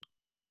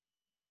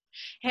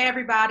Hey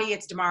everybody,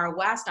 it's Damara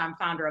West. I'm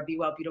founder of Be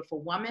Well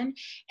Beautiful Woman,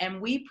 and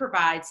we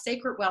provide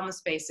sacred wellness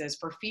spaces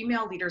for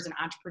female leaders and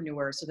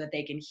entrepreneurs so that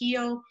they can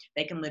heal,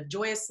 they can live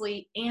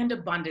joyously and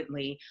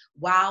abundantly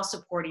while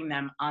supporting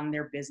them on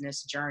their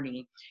business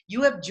journey.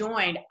 You have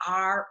joined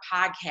our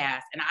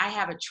podcast, and I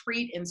have a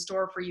treat in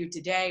store for you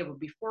today. But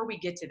before we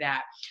get to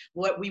that,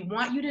 what we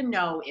want you to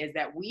know is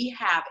that we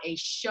have a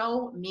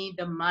Show Me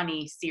the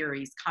Money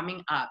series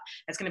coming up.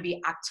 That's going to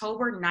be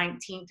October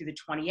 19th through the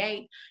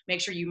 28th.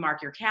 Make sure you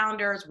mark your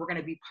calendars. We're going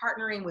to be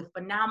partnering with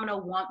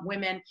phenomenal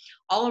women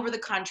all over the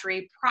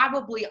country,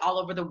 probably all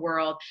over the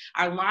world.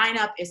 Our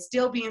lineup is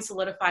still being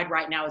solidified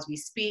right now as we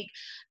speak.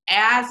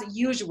 As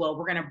usual,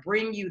 we're going to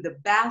bring you the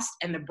best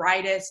and the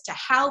brightest to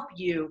help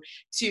you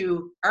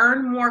to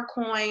earn more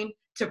coin,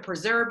 to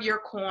preserve your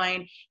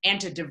coin, and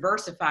to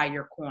diversify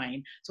your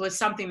coin. So it's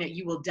something that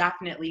you will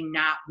definitely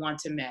not want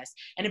to miss.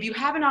 And if you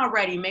haven't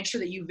already, make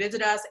sure that you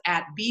visit us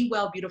at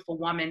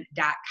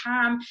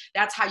bewellbeautifulwoman.com.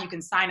 That's how you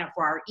can sign up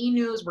for our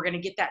e-news. We're going to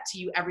get that to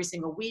you every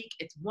single week.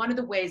 It's one of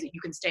the ways that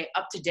you can stay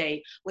up to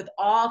date with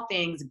all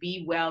things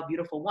Be Well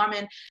Beautiful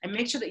Woman. And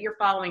make sure that you're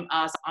following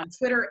us on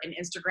Twitter and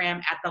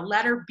Instagram at the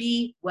letter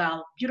Be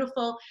Well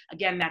Beautiful.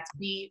 Again, that's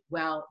Be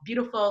Well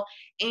Beautiful.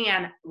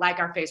 And like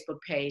our Facebook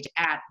page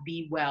at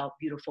Be Well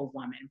Beautiful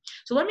Woman.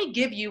 So let me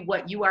give you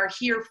what you are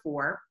here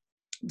for.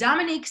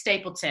 Dominique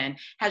Stapleton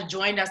has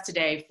joined us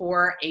today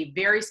for a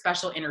very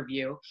special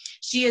interview.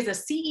 She is a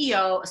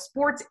CEO, a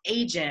sports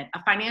agent,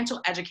 a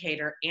financial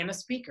educator, and a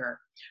speaker.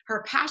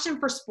 Her passion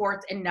for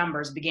sports and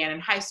numbers began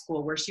in high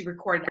school, where she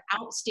recorded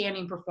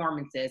outstanding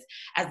performances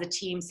as the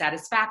team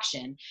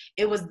satisfaction.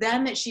 It was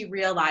then that she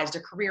realized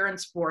a career in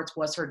sports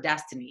was her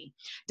destiny.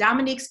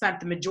 Dominique spent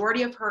the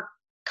majority of her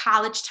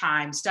college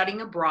time studying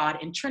abroad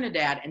in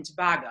Trinidad and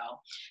Tobago.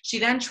 She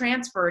then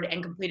transferred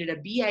and completed a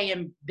BA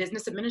in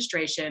business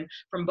administration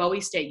from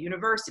Bowie State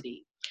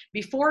University.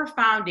 Before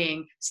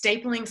founding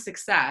Stapling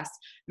Success,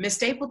 Ms.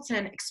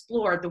 Stapleton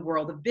explored the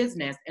world of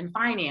business and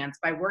finance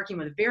by working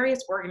with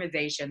various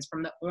organizations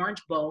from the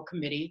Orange Bowl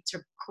Committee to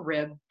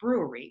Carib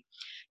Brewery.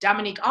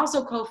 Dominique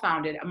also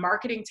co-founded a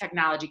marketing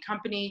technology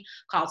company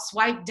called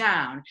Swipe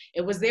Down.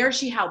 It was there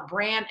she helped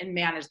brand and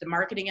manage the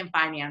marketing and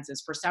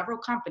finances for several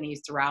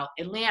companies throughout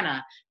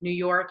Atlanta, New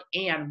York,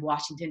 and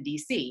Washington,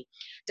 D.C.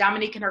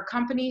 Dominique and her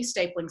company,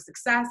 Stapling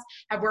Success,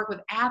 have worked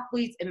with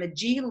athletes in the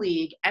G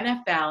League,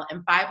 NFL,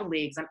 and 5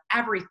 leagues on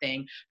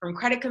everything from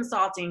credit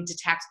consulting to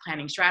tax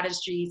planning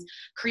strategies,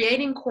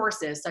 creating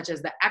courses such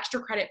as the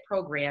Extra Credit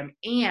Program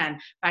and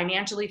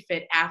Financially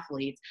Fit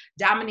Athletes.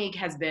 Dominique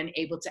has been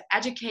able to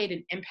educate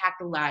and impact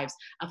the lives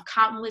of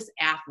countless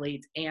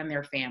athletes and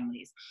their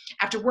families.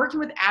 After working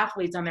with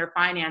athletes on their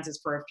finances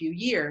for a few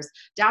years,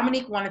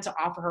 Dominique wanted to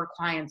offer her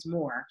clients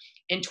more.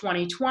 In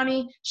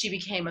 2020, she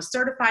became a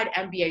certified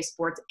MBA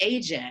sports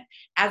agent.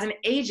 As an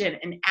agent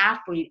and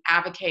athlete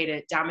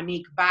advocated,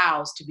 Dominique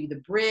vows to be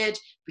the bridge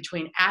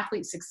between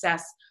athlete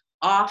success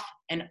off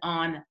and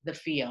on the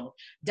field.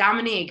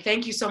 Dominique,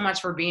 thank you so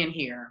much for being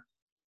here.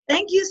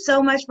 Thank you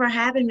so much for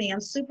having me. I'm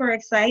super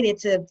excited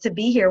to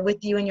be here with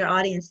you and your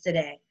audience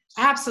today.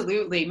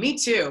 Absolutely. Me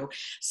too.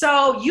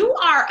 So you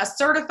are a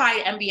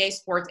certified MBA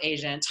sports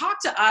agent. Talk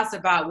to us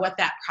about what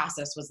that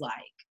process was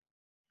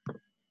like.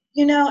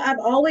 You know, I've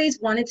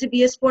always wanted to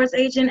be a sports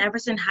agent ever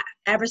since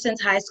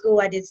high school.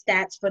 I did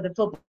stats for the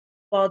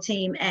football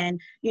team, and,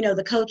 you know,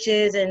 the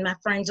coaches and my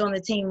friends on the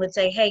team would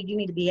say, hey, you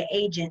need to be an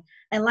agent.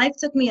 And life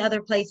took me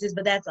other places,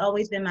 but that's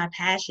always been my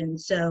passion.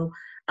 So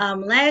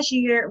last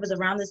year, it was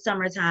around the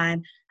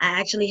summertime, I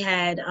actually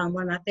had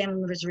one of my family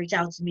members reach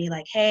out to me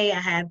like, hey, I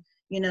have,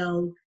 you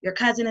know, your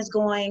cousin is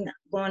going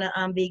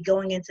to be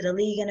going into the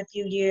league in a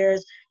few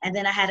years. And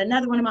then I had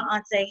another one of my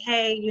aunts say,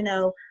 hey, you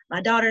know, my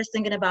daughter's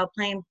thinking about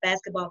playing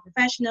basketball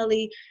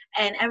professionally.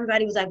 And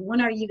everybody was like, when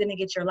are you going to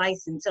get your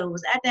license? So it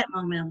was at that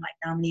moment, I'm like,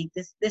 Dominique,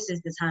 this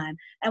is the time.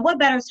 And what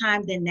better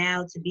time than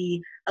now to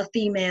be a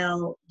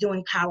female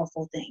doing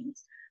powerful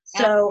things?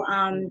 So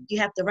you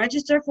have to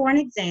register for an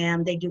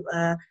exam. They do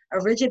a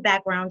rigid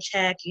background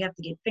check. You have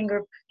to do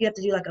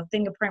like a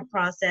fingerprint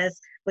process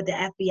with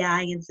the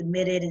FBI and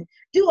submit it and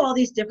do all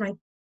these different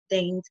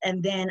things.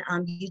 And then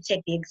you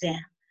take the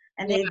exam.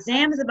 And the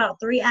exam is about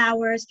 3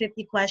 hours,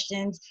 50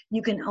 questions.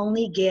 You can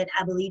only get,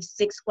 I believe,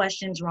 6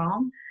 questions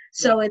wrong.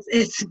 So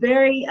it's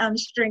very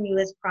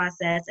strenuous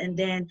process. And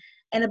then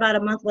and about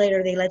a month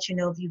later, they let you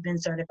know if you've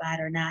been certified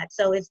or not.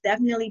 So it's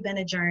definitely been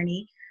a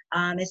journey.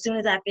 As soon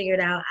as I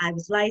figured out I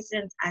was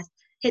licensed, I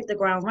hit the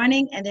ground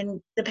running, and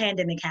then the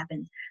pandemic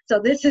happened. So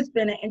this has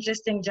been an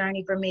interesting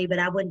journey for me, but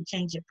I wouldn't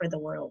change it for the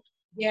world.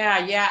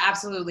 Yeah,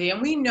 absolutely.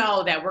 And we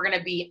know that we're going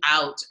to be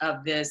out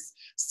of this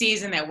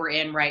season that we're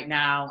in right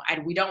now.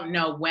 And we don't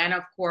know when,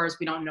 of course.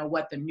 We don't know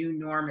what the new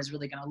norm is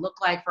really going to look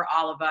like for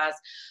all of us.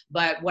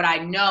 But what I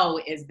know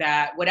is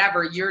that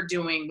whatever you're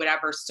doing,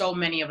 whatever so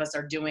many of us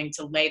are doing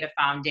to lay the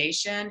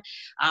foundation,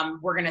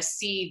 we're going to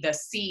see the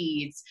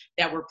seeds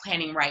that we're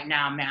planting right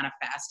now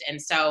manifest. And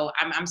so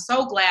I'm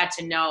so glad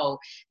to know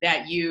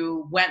that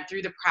you went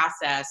through the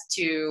process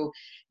to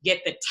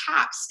get the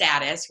top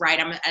status, right?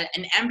 I'm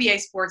an MBA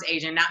sports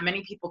agent. Not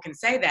many people can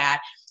say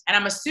that. And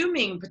I'm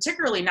assuming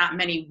particularly not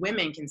many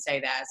women can say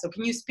that. So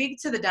can you speak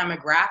to the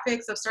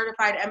demographics of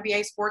certified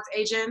MBA sports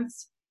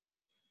agents?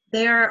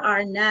 There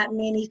are not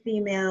many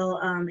female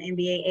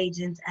NBA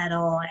agents at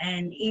all.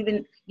 And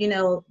even,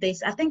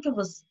 I think it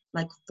was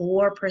like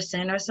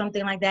 4% or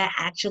something like that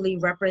actually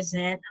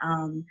represent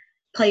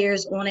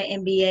players on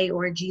an NBA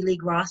or a G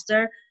League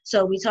roster.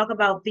 So we talk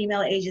about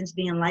female agents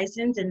being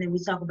licensed, and then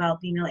we talk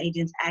about female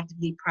agents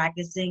actively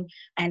practicing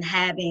and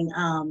having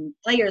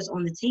players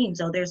on the team.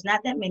 So there's not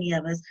that many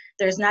of us.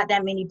 There's not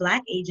that many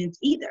Black agents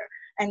either.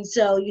 And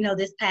so,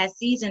 this past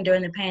season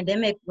during the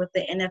pandemic with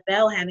the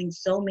NFL having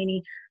so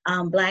many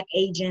Black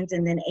agents,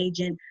 and then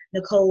agent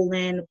Nicole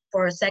Lynn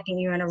for a second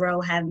year in a row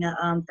having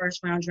a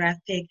first round draft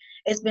pick,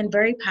 it's been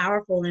very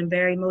powerful and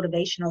very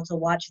motivational to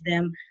watch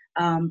them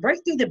break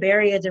through the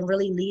barriers and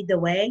really lead the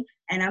way.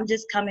 And I'm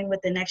just coming with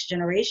the next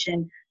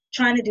generation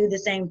trying to do the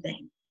same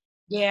thing.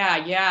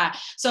 Yeah, yeah.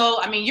 So,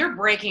 I mean, you're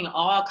breaking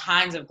all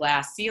kinds of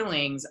glass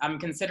ceilings. I'm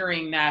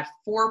considering that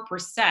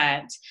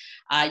 4%,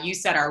 you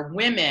said are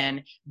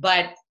women,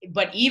 but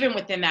even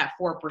within that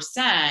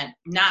 4%,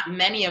 not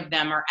many of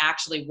them are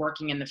actually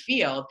working in the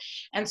field.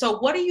 And so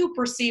what do you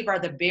perceive are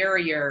the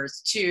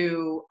barriers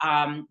to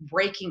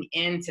breaking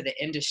into the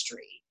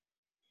industry?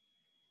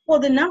 Well,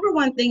 the number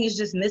one thing is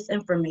just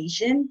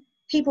misinformation.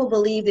 People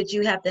believe that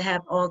you have to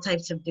have all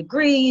types of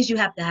degrees, you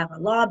have to have a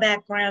law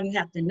background, you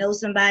have to know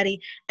somebody,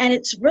 and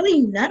it's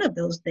really none of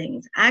those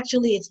things.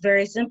 Actually, it's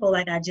very simple,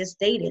 like I just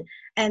stated.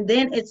 And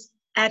then it's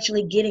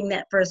actually getting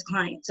that first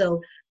client.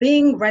 So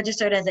being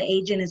registered as an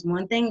agent is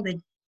one thing, but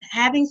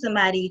having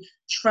somebody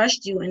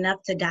trust you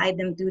enough to guide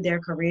them through their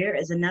career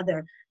is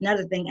another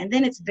thing. And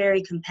then it's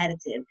very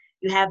competitive.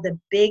 You have the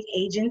big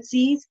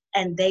agencies,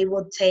 and they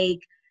will take,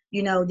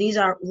 these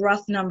are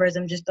rough numbers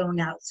I'm just throwing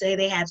out. Say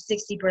they have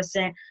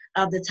 60%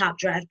 of the top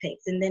draft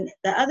picks. And then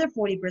the other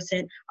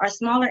 40% are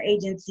smaller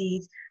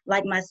agencies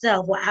like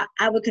myself. Well,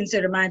 I would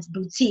consider mine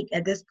boutique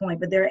at this point,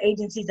 but there are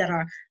agencies that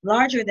are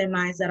larger than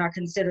mine that are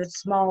considered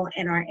small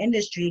in our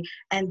industry,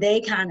 and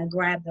they kind of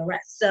grab the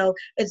rest. So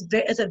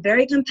it's a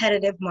very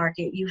competitive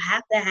market. You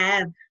have to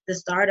have the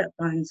startup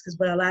funds, because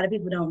what a lot of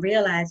people don't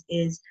realize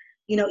is,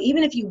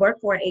 even if you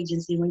work for an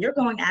agency, when you're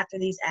going after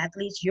these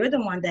athletes, you're the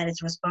one that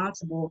is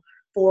responsible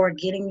for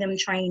getting them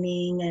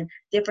training and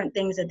different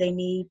things that they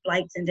need,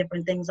 flights and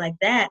different things like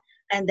that.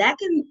 And that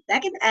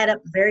can add up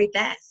very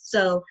fast.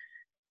 So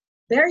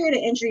barrier to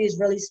entry is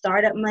really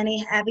startup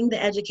money, having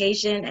the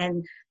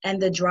education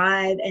and the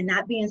drive, and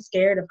not being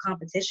scared of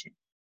competition.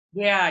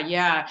 Yeah,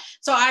 yeah.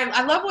 So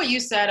I love what you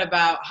said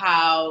about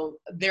how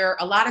there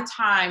a lot of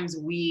times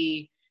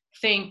we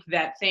think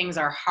that things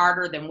are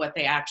harder than what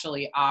they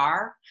actually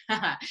are.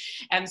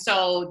 And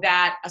so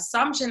that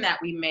assumption that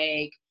we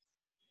make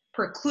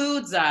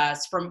precludes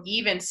us from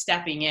even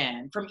stepping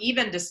in, from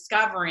even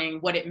discovering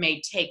what it may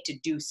take to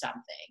do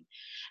something.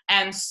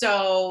 And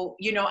so,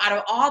 out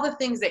of all the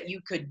things that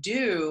you could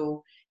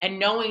do, and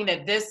knowing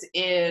that this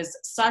is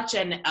such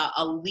an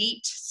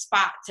elite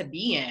spot to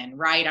be in,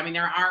 right? I mean,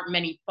 there aren't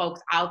many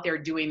folks out there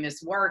doing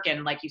this work.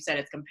 And like you said,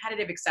 it's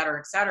competitive, et cetera,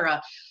 et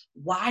cetera.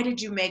 Why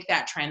did you make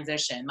that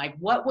transition? Like,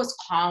 what was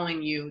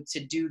calling you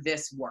to do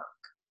this work?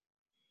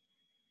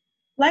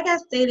 Like I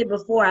stated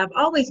before, I've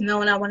always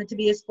known I wanted to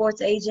be a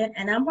sports agent.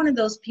 And I'm one of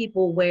those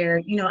people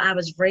where, I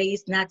was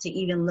raised not to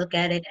even look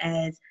at it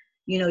as,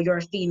 you're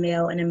a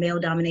female in a male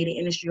dominated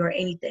industry or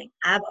anything.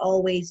 I've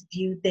always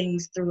viewed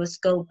things through a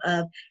scope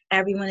of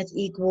everyone is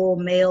equal,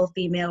 male,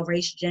 female,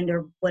 race,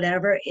 gender,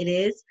 whatever it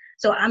is.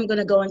 So I'm going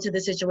to go into the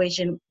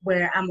situation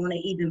where I'm on an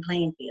even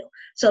playing field.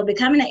 So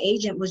becoming an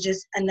agent was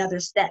just another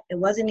step. It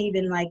wasn't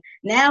even like,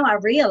 now I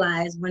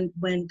realize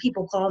when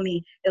people call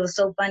me, it was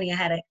so funny. I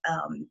had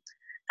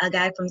a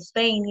guy from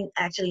Spain. He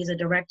actually is a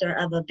director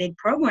of a big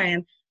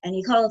program. And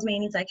he calls me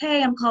and he's like,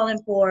 hey, I'm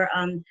calling for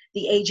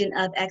the agent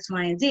of X,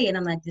 Y, and Z. And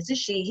I'm like, this is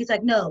she. He's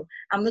like, no,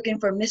 I'm looking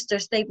for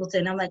Mr.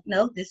 Stapleton. I'm like,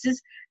 no, this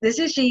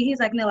is she. He's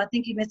like, no, I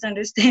think you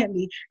misunderstand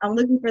me. I'm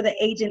looking for the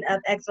agent of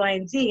X, Y,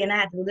 and Z. And I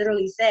had to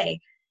literally say,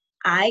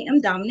 I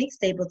am Dominique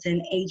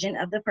Stapleton, agent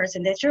of the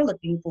person that you're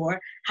looking for.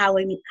 How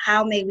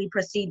may we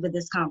proceed with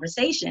this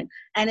conversation?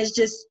 And it's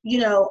just,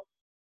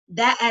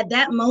 that at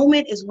that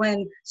moment is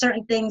when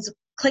certain things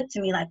click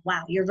to me, like,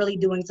 wow, you're really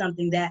doing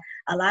something that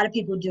a lot of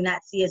people do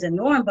not see as a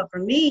norm. But for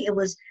me, it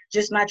was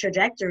just my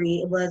trajectory.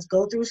 It was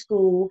go through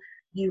school.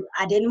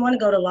 I didn't want to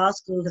go to law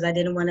school because I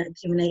didn't want to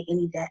accumulate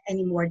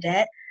any more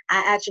debt.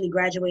 I actually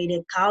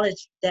graduated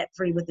college debt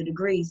free with a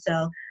degree.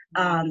 So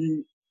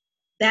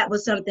that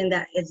was something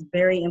that is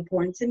very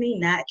important to me,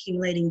 not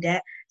accumulating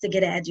debt to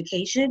get an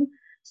education.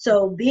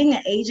 So being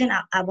an agent,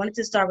 I wanted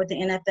to start with the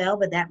NFL,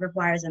 but that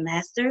requires a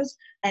master's.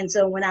 And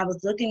so when I was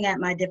looking at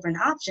my different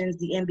options,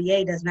 the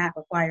MBA does not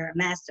require a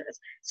master's.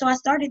 So I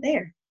started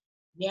there.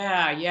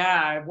 Yeah,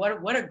 yeah.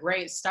 What a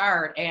great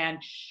start. And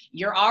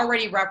you're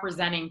already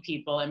representing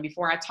people. And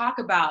before I talk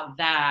about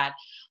that,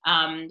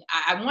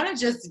 I want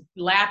to just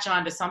latch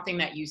on to something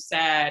that you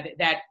said,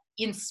 that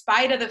in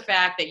spite of the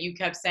fact that you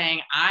kept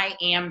saying, I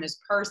am this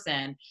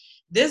person,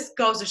 this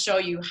goes to show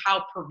you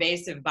how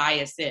pervasive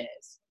bias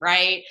is,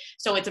 right?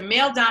 So it's a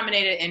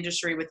male-dominated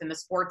industry within the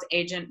sports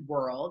agent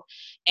world,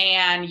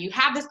 and you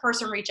have this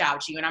person reach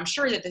out to you, and I'm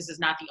sure that this is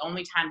not the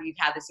only time that you've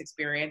had this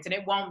experience, and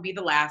it won't be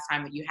the last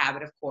time that you have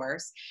it, of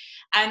course.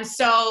 And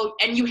so,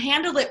 and you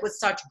handle it with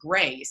such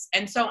grace.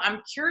 And so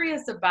I'm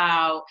curious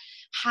about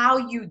how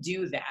you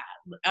do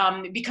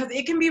that, because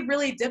it can be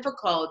really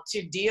difficult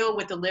to deal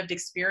with the lived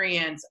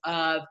experience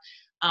of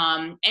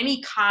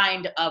any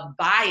kind of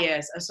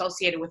bias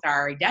associated with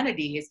our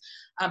identities.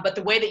 But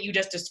the way that you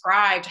just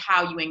described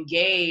how you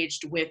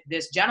engaged with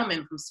this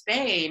gentleman from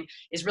Spain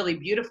is really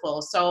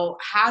beautiful. So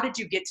how did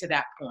you get to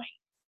that point?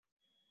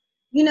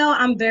 You know,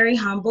 I'm very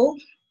humble.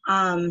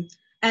 And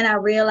I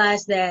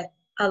realized that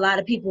a lot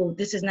of people,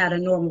 this is not a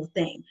normal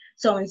thing.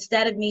 So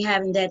instead of me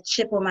having that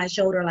chip on my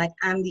shoulder, like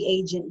I'm the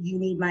agent, you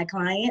need my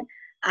client,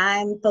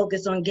 I'm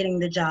focused on getting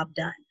the job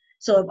done.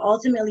 So if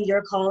ultimately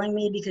you're calling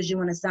me because you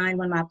want to sign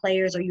one of my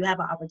players or you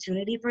have an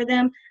opportunity for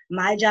them,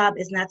 my job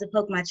is not to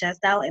poke my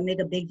chest out and make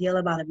a big deal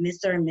about a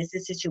Mr. and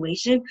Mrs.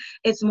 situation.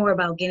 It's more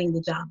about getting the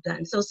job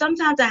done. So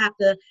sometimes I have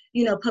to,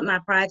 you know, put my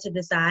pride to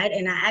the side.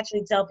 And I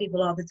actually tell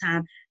people all the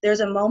time, there's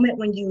a moment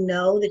when you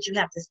know that you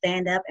have to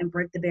stand up and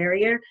break the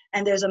barrier.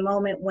 And there's a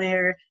moment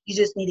where you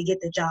just need to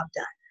get the job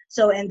done.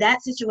 So in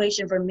that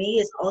situation for me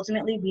is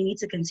ultimately we need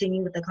to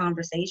continue with the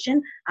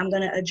conversation. I'm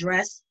going to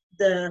address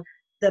the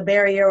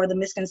barrier or the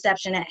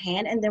misconception at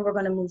hand, and then we're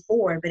going to move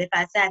forward. But if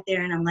I sat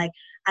there and I'm like,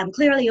 I'm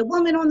clearly a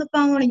woman on the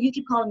phone and you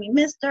keep calling me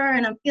Mr.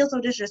 and I feel so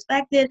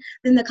disrespected,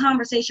 then the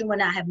conversation would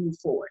not have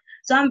moved forward.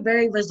 So I'm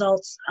very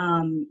results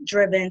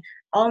driven.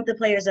 All of the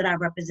players that I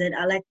represent,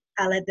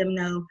 I let them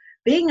know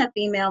being a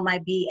female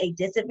might be a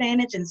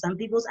disadvantage in some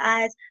people's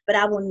eyes, but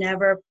I will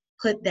never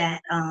put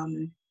that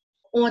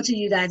onto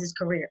you guys'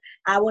 career.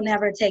 I will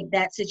never take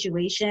that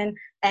situation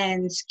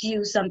and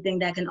skew something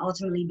that can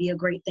ultimately be a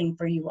great thing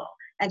for you all.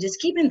 And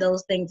just keeping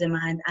those things in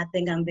mind, I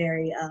think I'm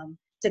very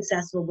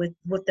successful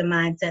with the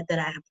mindset that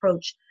I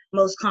approach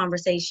most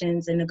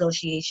conversations and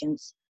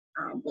negotiations.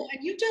 Well,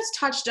 and you just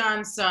touched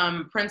on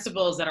some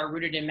principles that are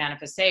rooted in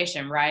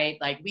manifestation, right?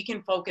 Like we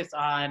can focus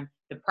on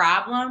the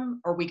problem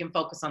or we can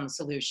focus on the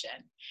solution.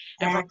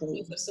 Exactly.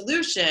 And for the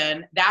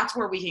solution, that's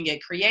where we can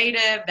get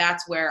creative.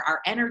 That's where our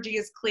energy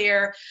is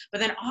clear.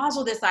 But then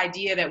also this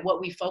idea that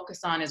what we focus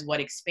on is what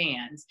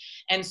expands.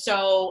 And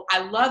so I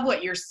love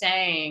what you're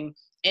saying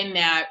in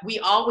that we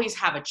always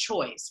have a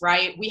choice,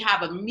 right? We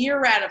have a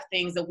myriad of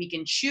things that we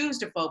can choose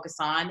to focus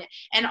on,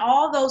 and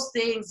all those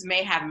things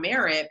may have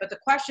merit, but the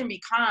question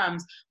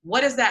becomes,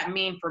 what does that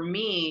mean for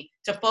me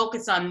to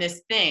focus on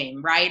this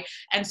thing, right?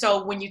 And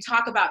so when you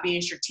talk about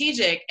being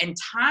strategic and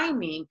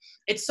timing,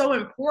 it's so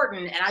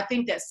important. And I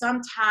think that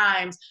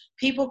sometimes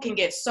people can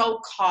get so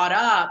caught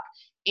up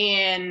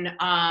in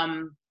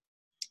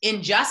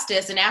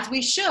injustice, and as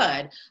we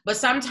should, but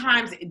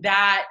sometimes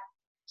that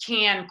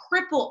can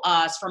cripple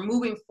us from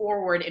moving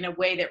forward in a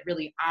way that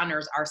really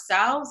honors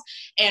ourselves.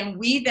 And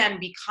we then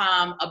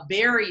become a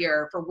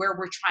barrier for where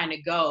we're trying to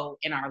go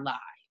in our lives.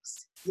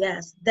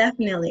 Yes,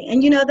 definitely.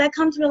 And, you know, that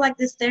comes with like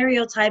the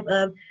stereotype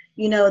of,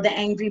 you know, the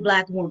angry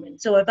Black woman.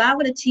 So if I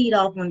would have teed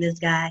off on this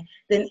guy,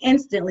 then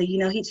instantly, you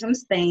know, he's from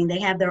Spain. They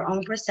have their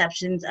own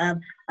perceptions of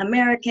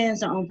Americans,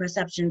 their own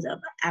perceptions of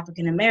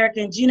African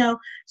Americans, you know.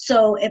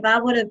 So if I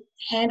would have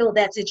handled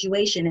that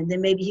situation and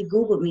then maybe he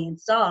Googled me and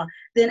saw,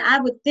 then I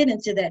would fit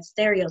into that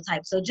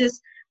stereotype. So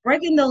just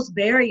breaking those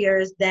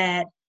barriers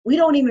that we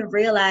don't even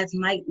realize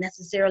might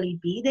necessarily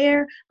be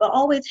there, but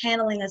always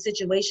handling a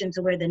situation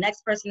to where the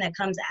next person that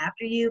comes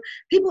after you,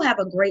 people have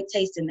a great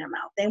taste in their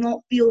mouth. They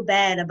won't feel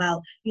bad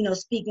about, you know,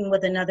 speaking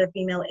with another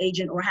female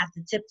agent or have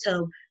to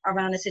tiptoe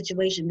around a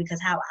situation because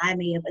how I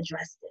may have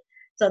addressed it.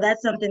 So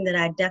that's something that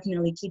I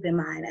definitely keep in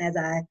mind as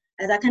I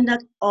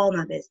conduct all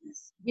my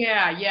business.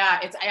 Yeah.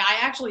 I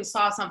actually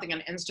saw something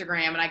on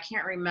Instagram and I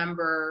can't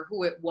remember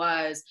who it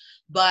was,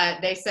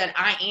 but they said,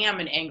 I am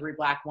an angry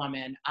Black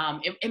woman.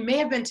 It may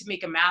have been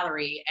Tamika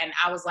Mallory. And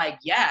I was like,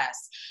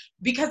 yes,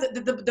 because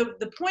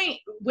the point,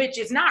 which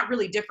is not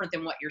really different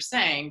than what you're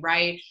saying,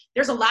 right?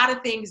 There's a lot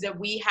of things that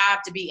we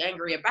have to be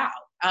angry about.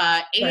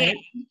 And Right.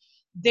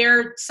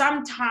 there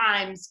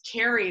sometimes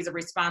carries a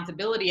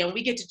responsibility, and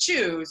we get to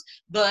choose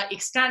the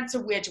extent to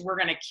which we're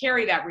going to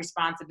carry that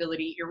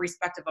responsibility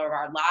irrespective of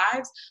our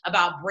lives,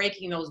 about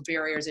breaking those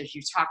barriers as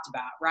you talked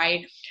about,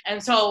 right?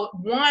 And so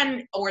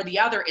one or the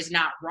other is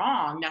not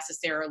wrong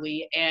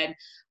necessarily. And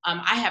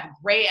I have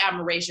great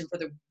admiration for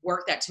the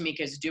work that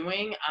Tamika is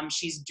doing.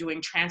 She's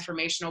doing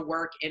transformational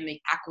work in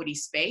the equity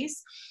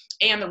space.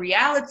 And the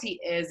reality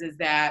is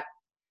that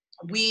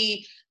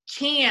we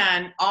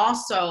can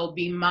also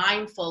be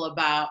mindful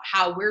about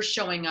how we're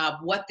showing up,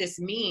 what this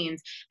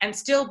means, and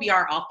still be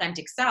our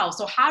authentic self.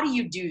 So how do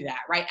you do that,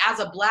 right? As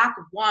a Black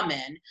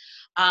woman,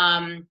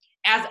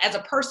 as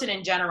a person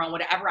in general,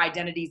 whatever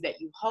identities that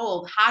you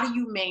hold, how do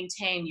you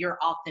maintain your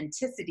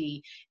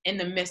authenticity in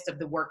the midst of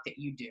the work that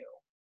you do?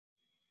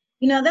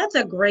 You know, that's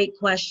a great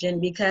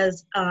question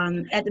because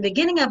at the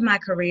beginning of my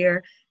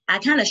career, I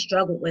kind of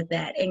struggled with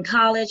that. In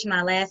college,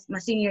 my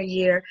senior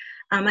year,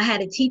 I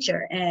had a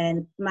teacher,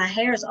 and my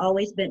hair has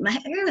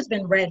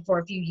been red for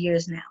a few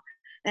years now.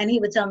 And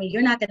he would tell me,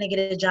 "You're not going to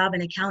get a job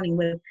in accounting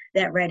with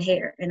that red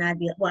hair." And I'd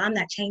be like, "Well, I'm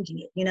not changing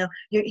it."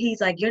 He's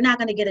like, "You're not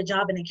going to get a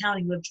job in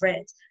accounting with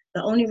dreads.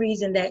 The only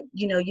reason that,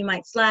 you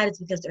might slide is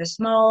because they're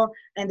small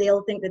and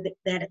they'll think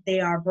that they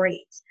are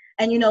braids."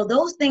 And,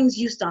 those things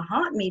used to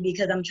haunt me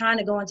because I'm trying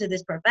to go into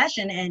this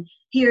profession, and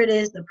here it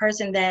is, the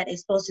person that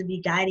is supposed to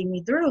be guiding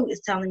me through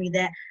is telling me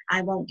that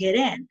I won't get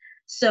in.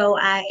 So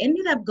I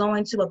ended up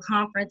going to a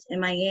conference in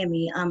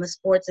Miami, a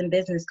sports and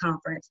business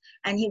conference.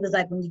 And he was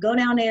like, "When you go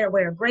down there,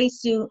 wear a gray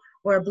suit,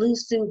 wear a blue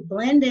suit,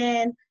 blend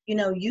in,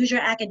 use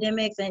your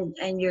academics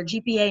and your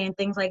GPA and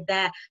things like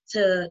that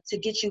to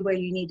get you where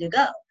you need to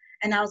go."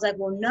 And I was like,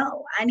 "Well,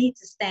 no, I need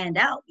to stand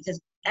out because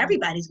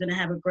everybody's going to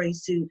have a gray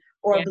suit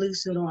or a blue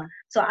suit on."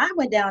 So I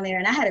went down there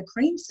and I had a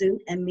cream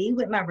suit, and me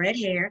with my red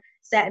hair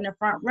sat in the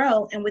front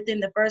row. And within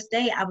the first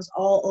day, I was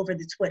all over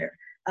the Twitter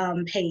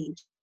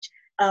page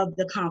of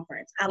the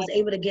conference. I was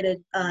able to get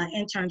an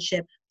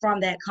internship from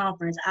that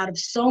conference out of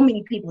so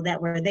many people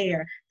that were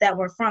there that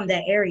were from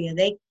that area.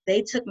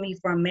 They took me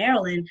from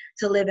Maryland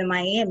to live in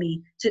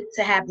Miami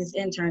to have this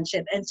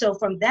internship. And so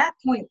from that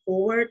point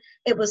forward,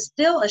 it was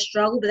still a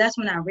struggle, but that's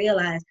when I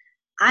realized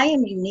I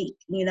am unique.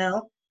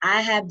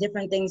 I have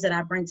different things that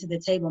I bring to the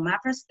table. My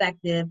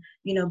perspective,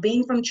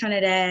 being from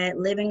Trinidad,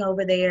 living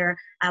over there,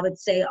 I would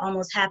say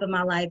almost half of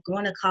my life,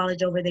 going to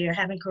college over there,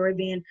 having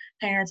Caribbean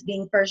parents,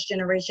 being first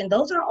generation.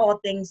 Those are all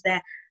things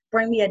that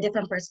bring me a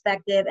different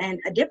perspective and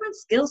a different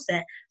skill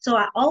set. So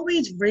I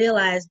always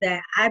realized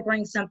that I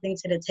bring something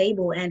to the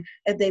table. And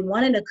if they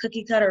wanted a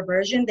cookie cutter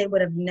version, they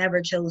would have never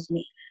chose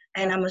me.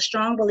 And I'm a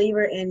strong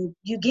believer in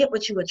you get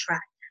what you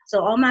attract.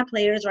 So all my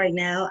players right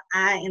now,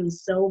 I am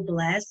so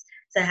blessed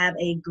to have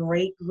a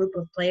great group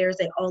of players.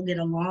 They all get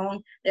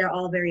along. They're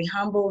all very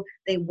humble.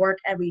 They work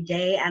every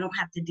day. I don't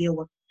have to deal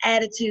with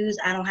attitudes.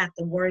 I don't have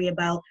to worry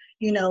about,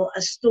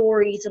 a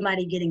story,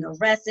 somebody getting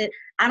arrested.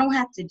 I don't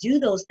have to do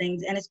those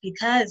things. And it's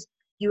because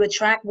you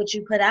attract what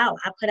you put out.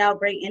 I put out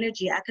great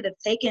energy. I could have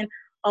taken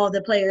all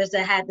the players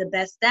that had the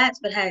best stats,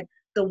 but had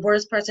the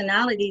worst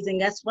personalities. And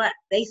guess what?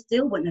 They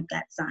still wouldn't have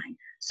got signed.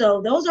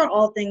 So those are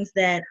all things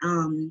that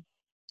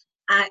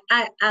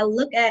I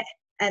look at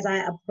as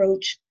I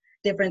approach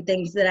different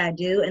things that I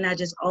do. And I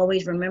just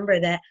always remember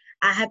that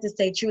I have to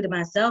stay true to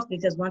myself,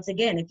 because once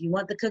again, if you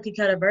want the cookie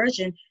cutter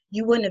version,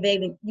 you would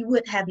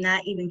have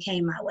not even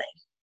came my way.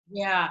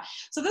 Yeah.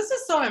 So this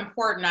is so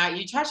important.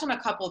 You touched on a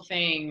couple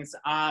things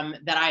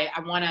that I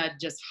want to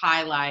just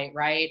highlight,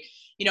 right?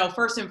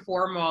 First and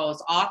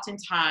foremost,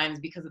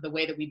 oftentimes because of the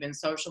way that we've been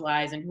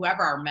socialized and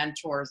whoever our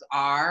mentors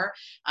are,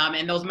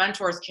 and those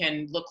mentors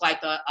can look like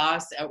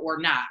us or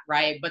not,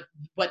 right?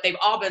 But they've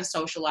all been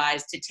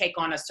socialized to take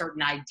on a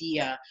certain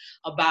idea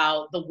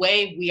about the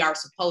way we are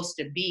supposed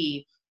to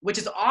be, which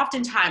is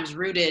oftentimes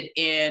rooted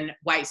in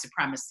white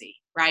supremacy,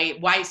 right?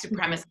 White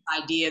supremacist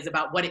ideas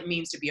about what it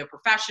means to be a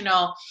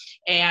professional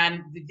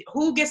and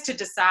who gets to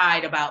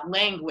decide about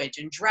language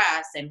and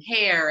dress and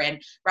hair.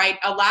 And right,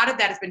 a lot of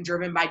that has been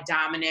driven by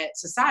dominant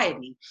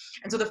society.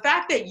 And so the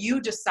fact that you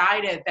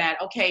decided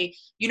that, okay,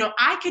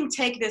 I can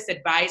take this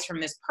advice from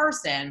this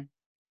person,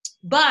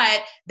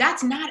 but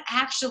that's not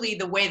actually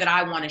the way that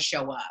I want to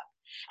show up.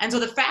 And so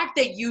the fact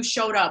that you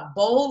showed up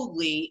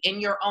boldly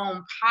in your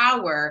own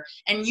power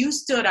and you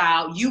stood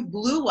out, you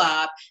blew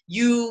up,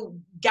 you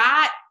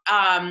got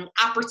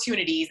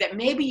opportunities that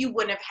maybe you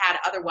wouldn't have had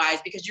otherwise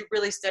because you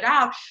really stood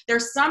out.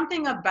 There's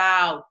something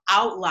about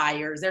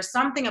outliers. There's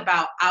something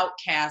about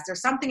outcasts.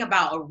 There's something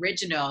about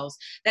originals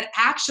that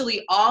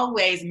actually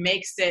always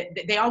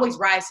they always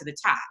rise to the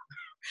top.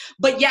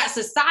 But yet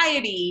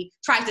society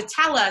tries to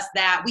tell us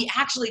that we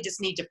actually just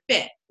need to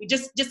fit. We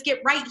just get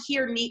right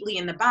here neatly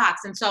in the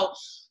box. And so,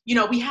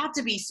 we have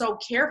to be so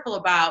careful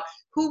about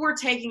who we're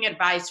taking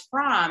advice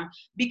from,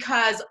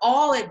 because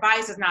all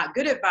advice is not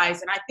good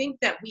advice. And I think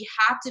that we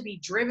have to be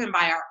driven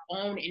by our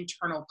own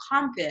internal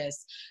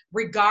compass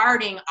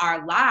regarding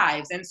our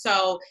lives. And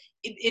so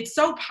it's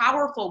so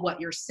powerful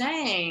what you're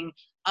saying,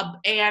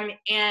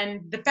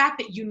 and the fact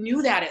that you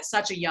knew that at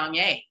such a young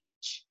age.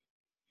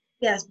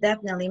 Yes,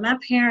 definitely. My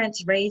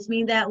parents raised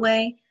me that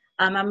way.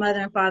 My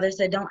mother and father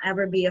said, don't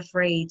ever be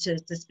afraid to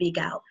speak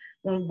out.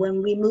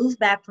 When we moved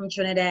back from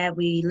Trinidad,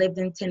 we lived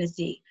in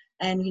Tennessee.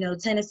 And,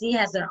 Tennessee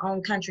has their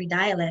own country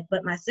dialect,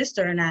 but my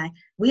sister and I,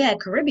 we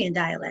had Caribbean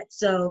dialect.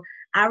 So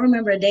I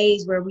remember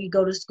days where we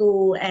go to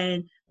school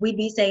and we'd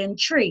be saying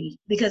tree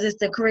because it's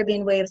the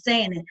Caribbean way of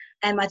saying it.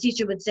 And my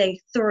teacher would say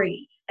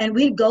three. And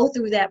we'd go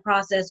through that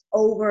process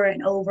over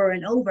and over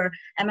and over.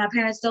 And my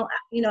parents don't,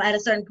 at a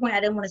certain point, I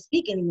didn't want to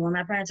speak anymore.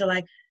 My parents are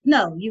like,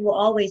 no, you will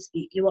always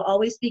speak. You will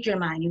always speak your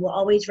mind. You will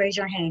always raise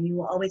your hand. You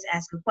will always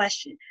ask a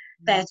question.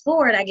 Fast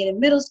forward, I get in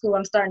middle school,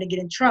 I'm starting to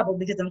get in trouble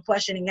because I'm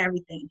questioning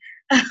everything.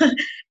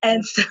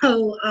 And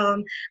so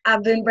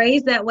I've been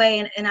raised that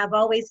way, and I've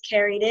always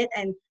carried it.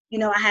 And,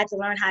 I had to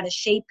learn how to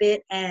shape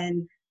it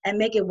and and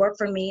make it work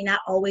for me, not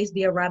always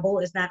be a rebel.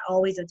 It's not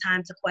always a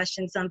time to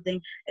question something.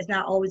 It's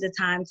not always a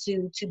time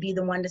to be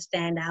the one to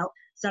stand out.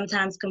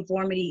 Sometimes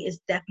conformity is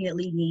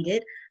definitely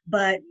needed,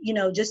 but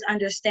just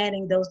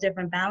understanding those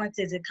different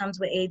balances, it comes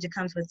with age, it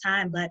comes with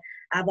time. But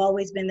I've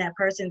always been that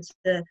person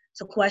to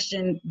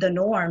question the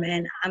norm,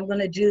 and I'm going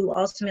to do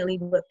ultimately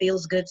what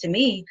feels good to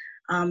me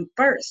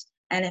first.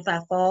 And if I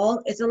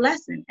fall, it's a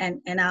lesson,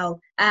 and I'll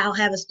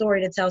have a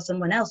story to tell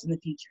someone else in the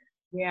future.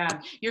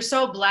 Yeah, you're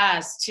so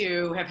blessed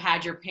to have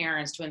had your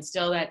parents to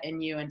instill that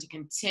in you and to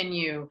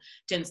continue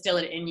to instill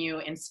it in you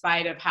in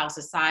spite of how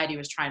society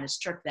was trying to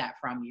strip that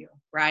from you,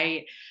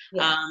 right?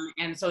 Yes.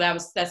 And so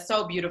that's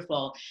so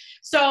beautiful.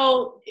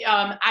 So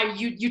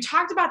you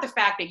talked about the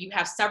fact that you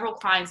have several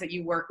clients that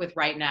you work with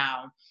right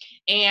now,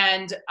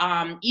 and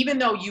even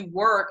though you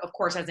work, of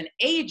course, as an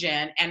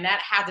agent, and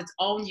that has its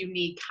own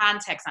unique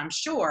context, I'm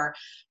sure.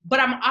 But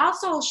I'm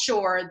also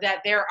sure that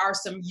there are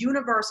some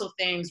universal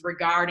things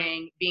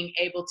regarding being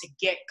able to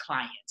get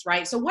clients,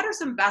 right? So what are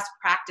some best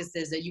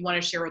practices that you want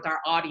to share with our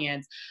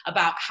audience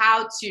about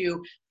how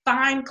to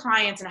find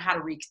clients and how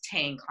to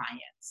retain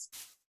clients?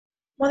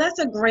 Well, that's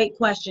a great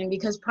question,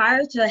 because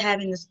prior to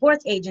having the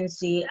sports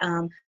agency,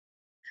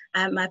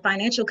 my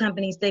financial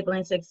company,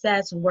 Stapleton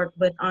Success, worked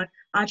with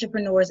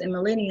entrepreneurs and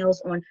millennials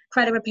on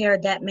credit repair,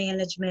 debt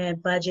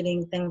management,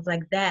 budgeting, things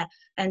like that.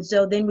 And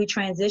so then we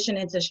transitioned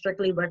into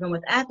strictly working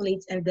with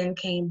athletes, and then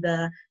came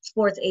the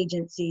sports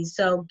agency.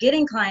 So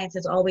getting clients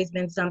has always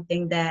been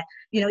something that,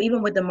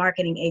 even with the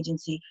marketing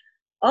agency,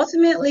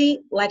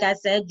 ultimately, like I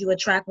said, you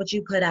attract what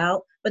you put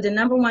out. But the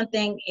number one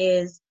thing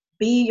is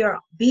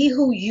be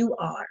who you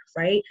are,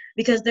 right?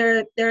 Because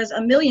there's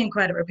a million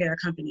credit repair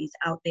companies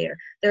out there.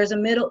 There's a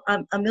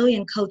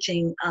million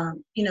coaching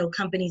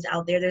companies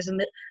out there. There's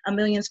a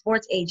million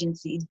sports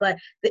agencies, but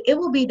it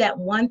will be that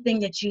one thing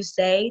that you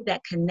say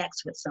that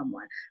connects with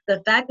someone.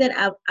 The fact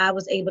that I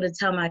was able to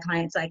tell my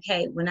clients, like,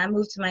 hey, when I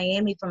moved to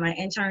Miami for my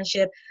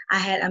internship, I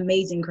had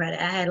amazing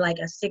credit. I had like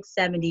a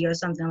 670 or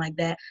something like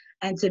that.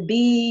 And to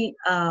be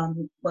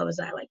what was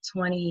I, like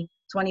 20,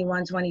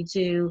 21,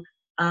 22,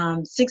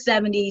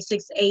 670,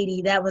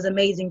 680, that was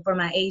amazing for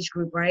my age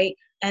group, right?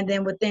 And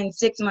then within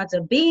 6 months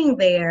of being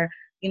there,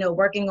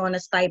 working on a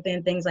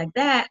stipend, things like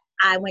that,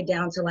 I went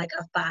down to like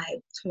a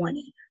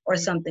 520 or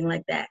something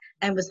like that,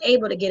 and was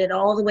able to get it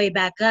all the way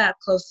back up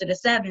close to the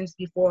sevens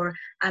before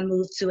I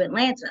moved to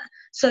Atlanta.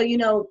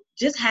 So,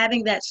 just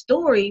having that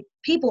story,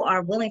 people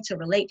are willing to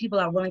relate. People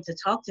are willing to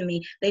talk to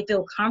me. They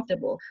feel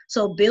comfortable.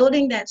 So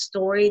building that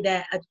story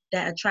that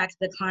attracts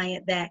the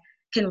client, that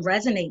can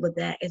resonate with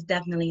that, is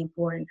definitely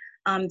important.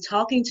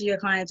 Talking to your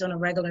clients on a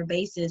regular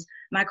basis.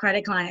 My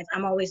credit clients,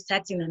 I'm always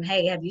texting them,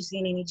 hey, have you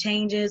seen any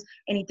changes?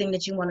 Anything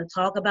that you want to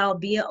talk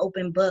about? Be an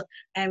open book.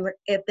 And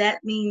if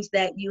that means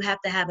that you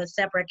have to have a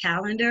separate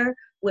calendar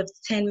with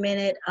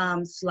 10-minute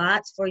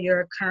slots for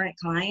your current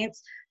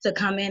clients to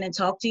come in and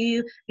talk to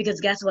you,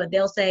 because guess what?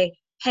 They'll say,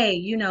 hey,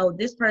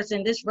 this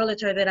person, this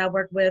realtor that I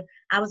work with,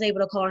 I was able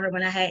to call her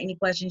when I had any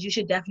questions. You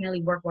should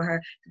definitely work with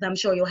her, because I'm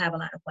sure you'll have a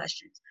lot of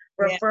questions.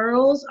 Yeah.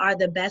 Referrals are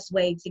the best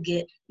way to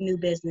get new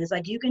business.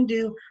 Like, you can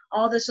do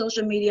all the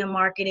social media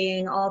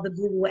marketing, all the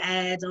Google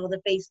ads, all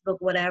the Facebook,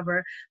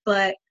 whatever,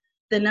 but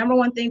the number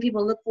one thing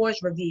people look for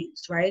is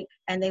reviews, right?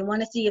 And they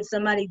want to see if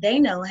somebody they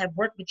know have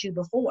worked with you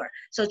before.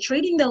 So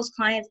treating those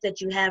clients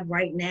that you have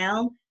right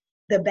now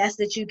the best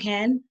that you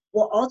can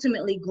will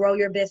ultimately grow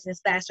your business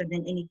faster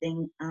than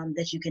anything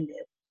that you can do.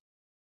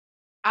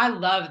 I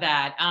love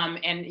that.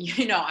 And,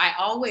 I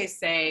always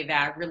say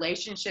that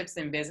relationships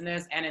in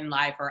business and in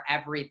life are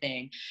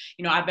everything.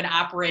 I've been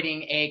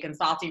operating a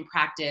consulting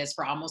practice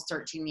for almost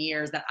 13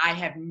 years that I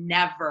have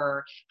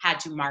never had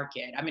to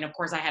market. I mean, of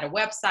course, I had a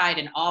website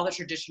and all the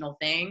traditional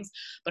things,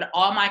 but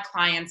all my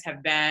clients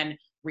have been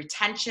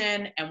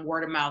retention and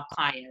word of mouth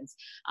clients.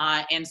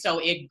 And so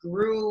it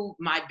grew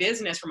my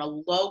business from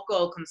a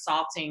local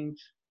consulting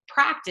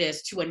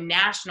practice to a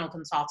national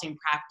consulting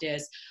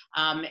practice.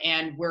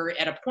 And we're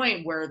at a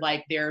point where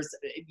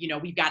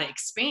we've got to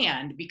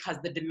expand because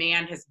the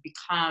demand has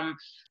become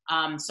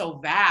so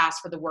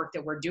vast for the work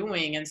that we're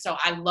doing. And so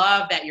I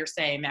love that you're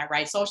saying that,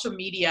 right? Social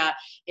media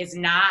is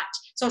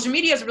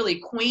really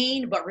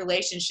queen, but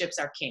relationships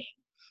are king.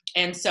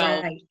 And so,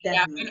 right,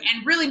 yeah,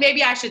 and really,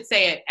 maybe I should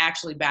say it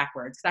actually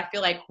backwards, because I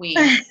feel like queen,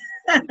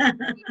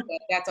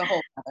 that's a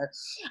whole other.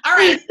 All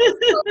right.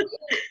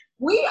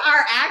 We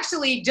are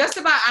actually just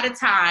about out of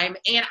time,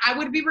 and I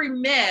would be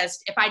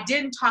remiss if I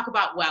didn't talk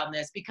about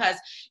wellness, because,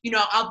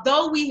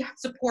 although we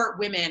support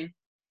women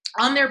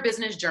on their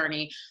business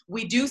journey,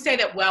 we do say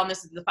that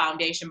wellness is the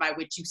foundation by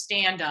which you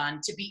stand on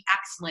to be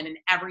excellent in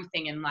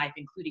everything in life,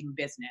 including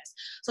business.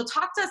 So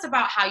talk to us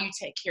about how you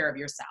take care of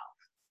yourself.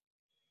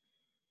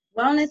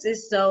 Wellness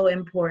is so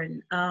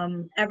important.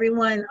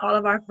 Everyone, all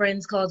of our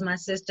friends calls my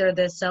sister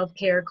the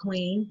self-care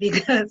queen,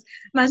 because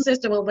my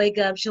sister will wake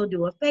up, she'll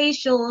do a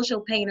facial,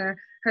 she'll paint her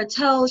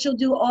toes, she'll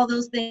do all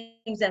those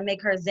things that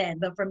make her zen.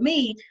 But for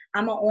me,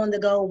 I'm an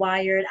on-the-go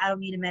wired, I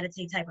don't need to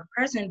meditate type of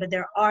person, but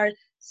there are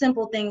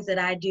simple things that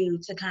I do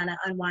to kind of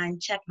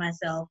unwind, check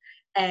myself.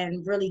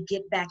 and really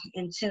get back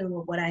in tune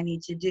with what I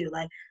need to do.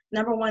 Like,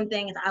 number one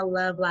thing is I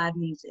love live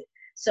music.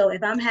 So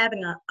if I'm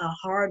having a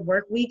hard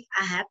work week,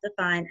 I have to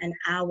find an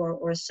hour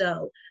or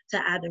so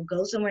to either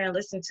go somewhere and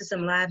listen to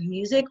some live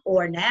music,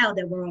 or now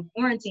that we're on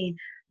quarantine,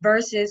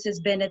 Versus has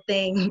been a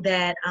thing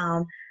that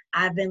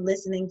I've been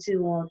listening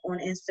to on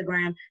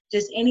Instagram.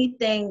 Just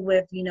anything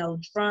with,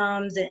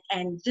 drums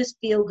and just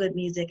feel good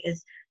music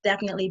is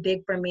definitely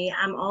big for me.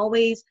 I'm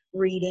always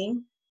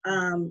reading.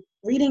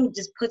 Reading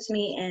just puts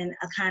me in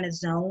a kind of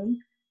zone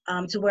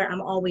to where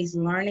I'm always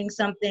learning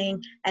something.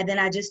 And then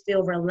I just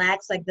feel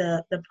relaxed, like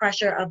the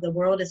pressure of the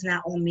world is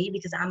not on me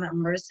because I'm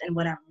immersed in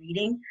what I'm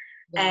reading.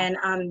 Yeah.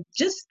 And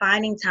just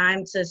finding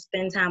time to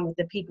spend time with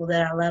the people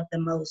that I love the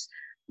most.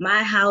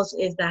 My house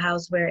is the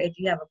house where if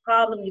you have a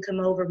problem, you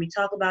come over, we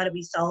talk about it,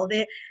 we solve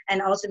it,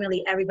 and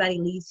ultimately everybody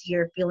leaves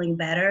here feeling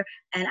better.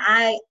 And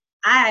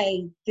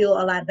I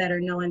feel a lot better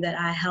knowing that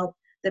I help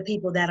the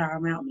people that are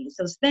around me.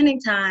 So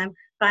spending time,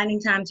 finding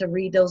time to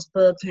read those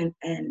books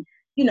and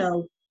you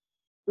know,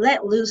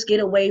 let loose, get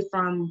away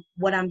from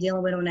what I'm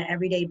dealing with on an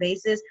everyday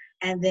basis,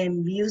 and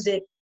then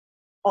music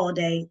all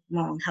day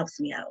long helps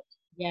me out.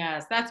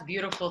 Yes, that's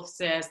beautiful,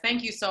 sis.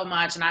 Thank you so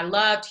much. And I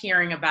loved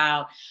hearing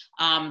about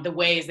the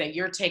ways that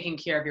you're taking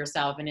care of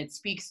yourself. And it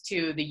speaks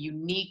to the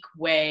unique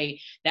way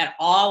that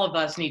all of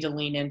us need to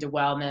lean into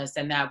wellness,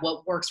 and that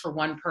what works for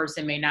one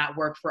person may not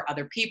work for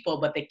other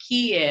people. But the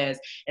key is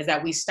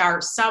that we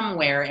start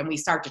somewhere and we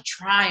start to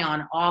try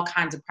on all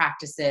kinds of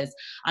practices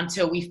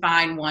until we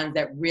find ones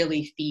that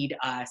really feed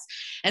us.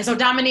 And so,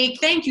 Dominique,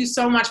 thank you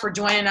so much for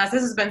joining us.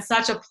 This has been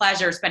such a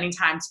pleasure spending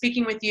time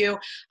speaking with you.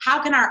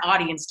 How can our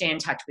audience stay in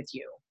touch with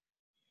you?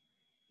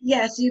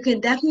 Yes, you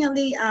can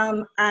definitely.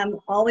 I'm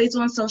always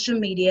on social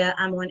media.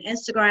 I'm on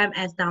Instagram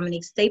as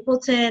Dominique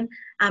Stapleton.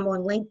 I'm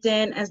on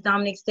LinkedIn as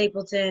Dominique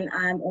Stapleton.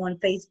 I'm on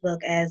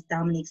Facebook as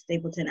Dominique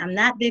Stapleton. I'm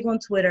not big on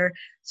Twitter,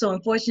 so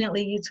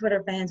unfortunately, you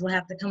Twitter fans will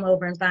have to come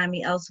over and find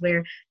me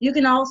elsewhere. You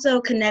can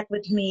also connect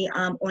with me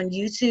on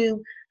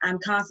YouTube. I'm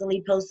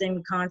constantly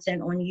posting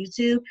content on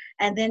YouTube.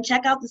 And then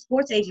check out the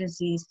sports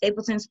agency,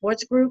 Stapleton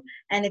Sports Group.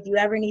 And if you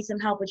ever need some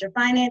help with your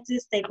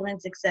finances, Stapleton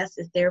Success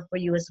is there for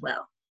you as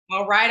well.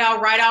 All right, all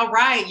right, all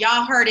right.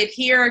 Y'all heard it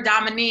here.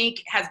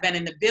 Dominique has been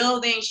in the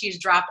building. She's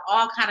dropped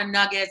all kind of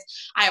nuggets.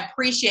 I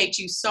appreciate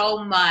you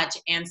so much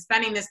and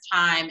spending this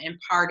time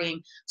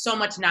imparting so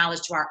much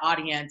knowledge to our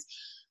audience.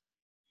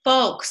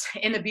 Folks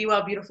in the Be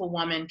Well Beautiful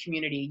Woman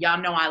community,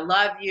 y'all know I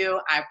love you.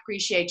 I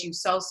appreciate you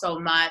so, so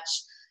much.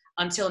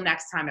 Until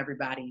next time,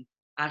 everybody.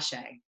 Ashe.